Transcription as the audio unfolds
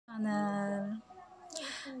channel.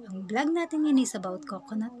 Ang vlog natin ngayon is about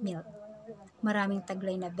coconut milk. Maraming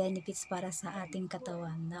taglay na benefits para sa ating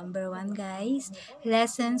katawan. Number 1 guys,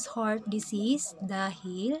 lessens heart disease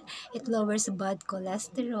dahil it lowers bad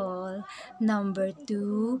cholesterol. Number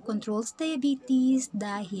 2, controls diabetes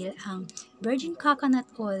dahil ang virgin coconut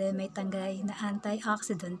oil may taglay na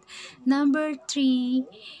antioxidant. Number 3,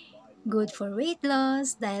 good for weight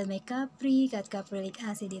loss dahil may capric at caprilic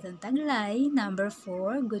acid itong taglay. Number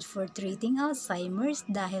 4, good for treating Alzheimer's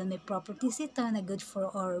dahil may properties ito na good for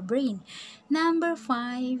our brain. Number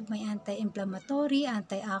 5, may anti-inflammatory,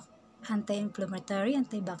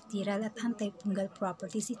 antibacterial at antifungal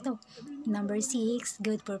properties ito. Number 6,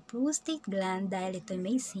 good for prostate gland dahil ito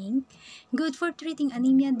may zinc. Good for treating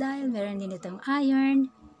anemia dahil meron din itong iron.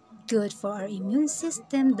 Good for our immune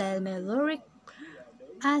system dahil may lauric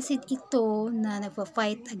acid ito na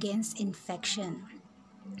nagpa-fight against infection.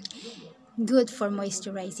 Good for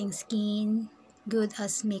moisturizing skin, good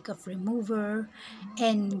as makeup remover,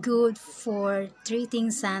 and good for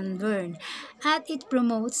treating sunburn. At it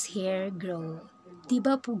promotes hair growth.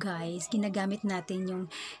 Diba po guys, ginagamit natin yung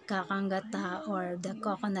gata or the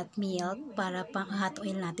coconut milk para pang hot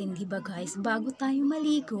oil natin, diba guys? Bago tayo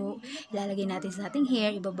maligo, ilalagay natin sa ating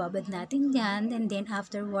hair, ibababad natin yan, and then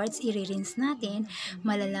afterwards, i-rinse natin.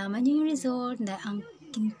 Malalaman nyo yung result na ang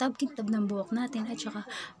kintab-kintab ng buhok natin at saka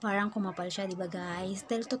parang kumapal siya, diba guys?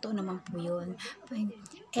 Dahil totoo naman po yun.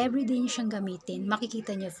 Everyday nyo siyang gamitin,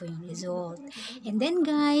 makikita nyo po yung result. And then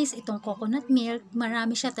guys, itong coconut milk,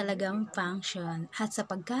 marami siya talagang function. At sa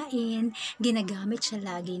pagkain, ginagamit siya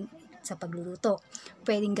laging sa pagluluto.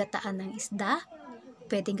 Pwedeng gataan ng isda,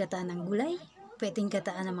 pwedeng gataan ng gulay, pwedeng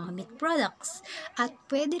gataan ng mga meat products. At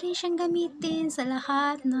pwede rin siyang gamitin sa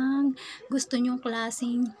lahat ng gusto nyong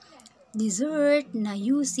klaseng dessert na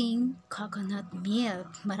using coconut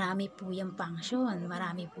milk. Marami po yung function.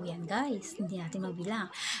 Marami po yan guys. Hindi natin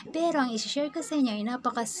mabilang. Pero ang isi-share ko sa inyo ay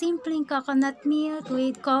napaka-simpleng coconut milk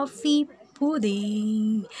with coffee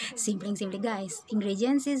pudding. Simpleng-simple guys.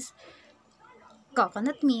 Ingredients is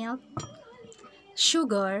coconut milk,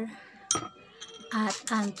 sugar, at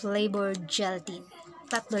unflavored gelatin.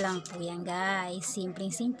 Tatlo lang po yan guys.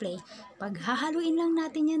 Simpleng-simple. Pag hahaluin lang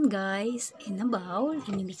natin yan guys in a bowl,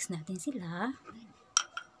 imimix natin sila.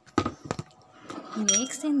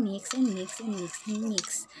 Mix and mix and mix and mix and mix.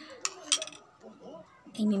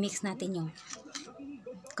 Imimix natin yung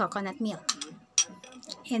coconut milk.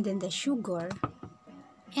 And then the sugar.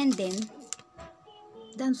 And then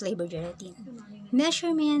the unflavored gelatin.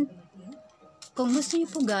 Measurement. Kung gusto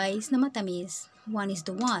niyo po guys na matamis,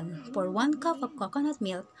 1:1. For 1 cup of coconut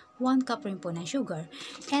milk, 1 cup rin po ng sugar.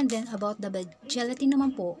 And then about the gelatin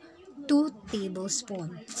naman po, 2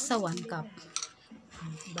 tablespoons sa 1 cup.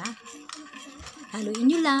 Diba? Haluin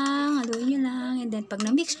nyo lang. And then pag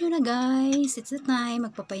na-mix nyo na guys, it's the time,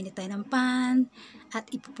 magpapainit tayo ng pan at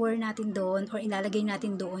ipo-pour natin doon or ilalagay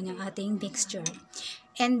natin doon yung ating mixture.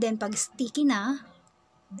 And then pag sticky na,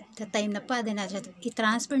 the time na pwede natin,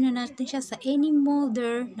 i-transfer na natin siya sa any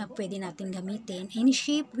molder na pwede natin gamitin, any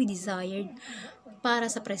shape we desired para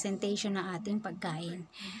sa presentation ng ating pagkain.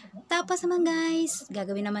 Tapos naman guys,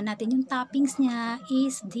 gagawin naman natin yung toppings niya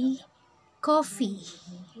is the coffee.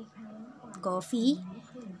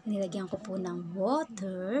 Nilagyan ko po ng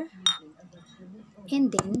water, and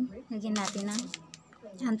then lagyan natin ng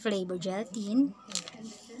unflavored gelatin.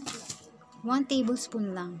 1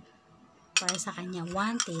 tablespoon lang para sa kanya,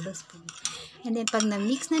 1 tablespoon. And then pag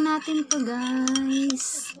na-mix na natin to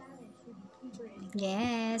guys,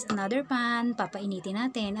 yes, another pan, papainitin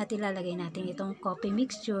natin at ilalagay natin itong coffee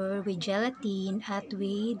mixture with gelatin at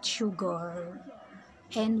with sugar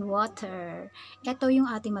and water. Ito yung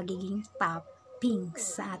ating magiging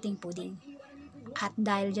toppings sa ating pudding. At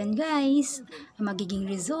dahil dyan guys, ang magiging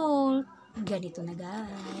result, ganito na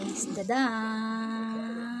guys.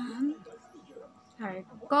 Dadan! Our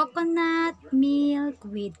coconut milk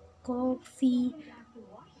with coffee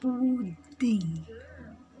pudding.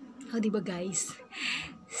 O diba guys?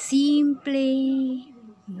 Simple,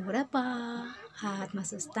 mura pa, at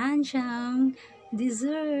masustansyang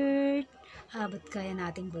dessert. Abot kaya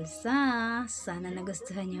nating bulsa. Sana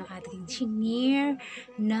nagustuhan niyo ang ating shinare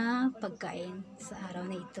na pagkain sa araw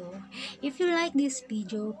na ito. If you like this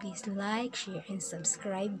video, please like, share, and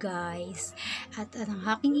subscribe guys. At ang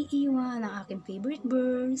aking iiwan, ang aking favorite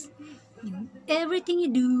verse, in everything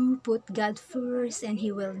you do, put God first and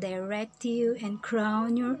He will direct you and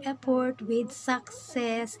crown your effort with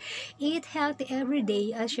success. Eat healthy every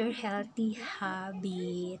day as your healthy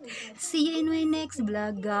habit. See you in my next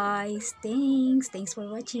vlog guys. Thanks for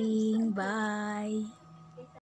watching. Bye.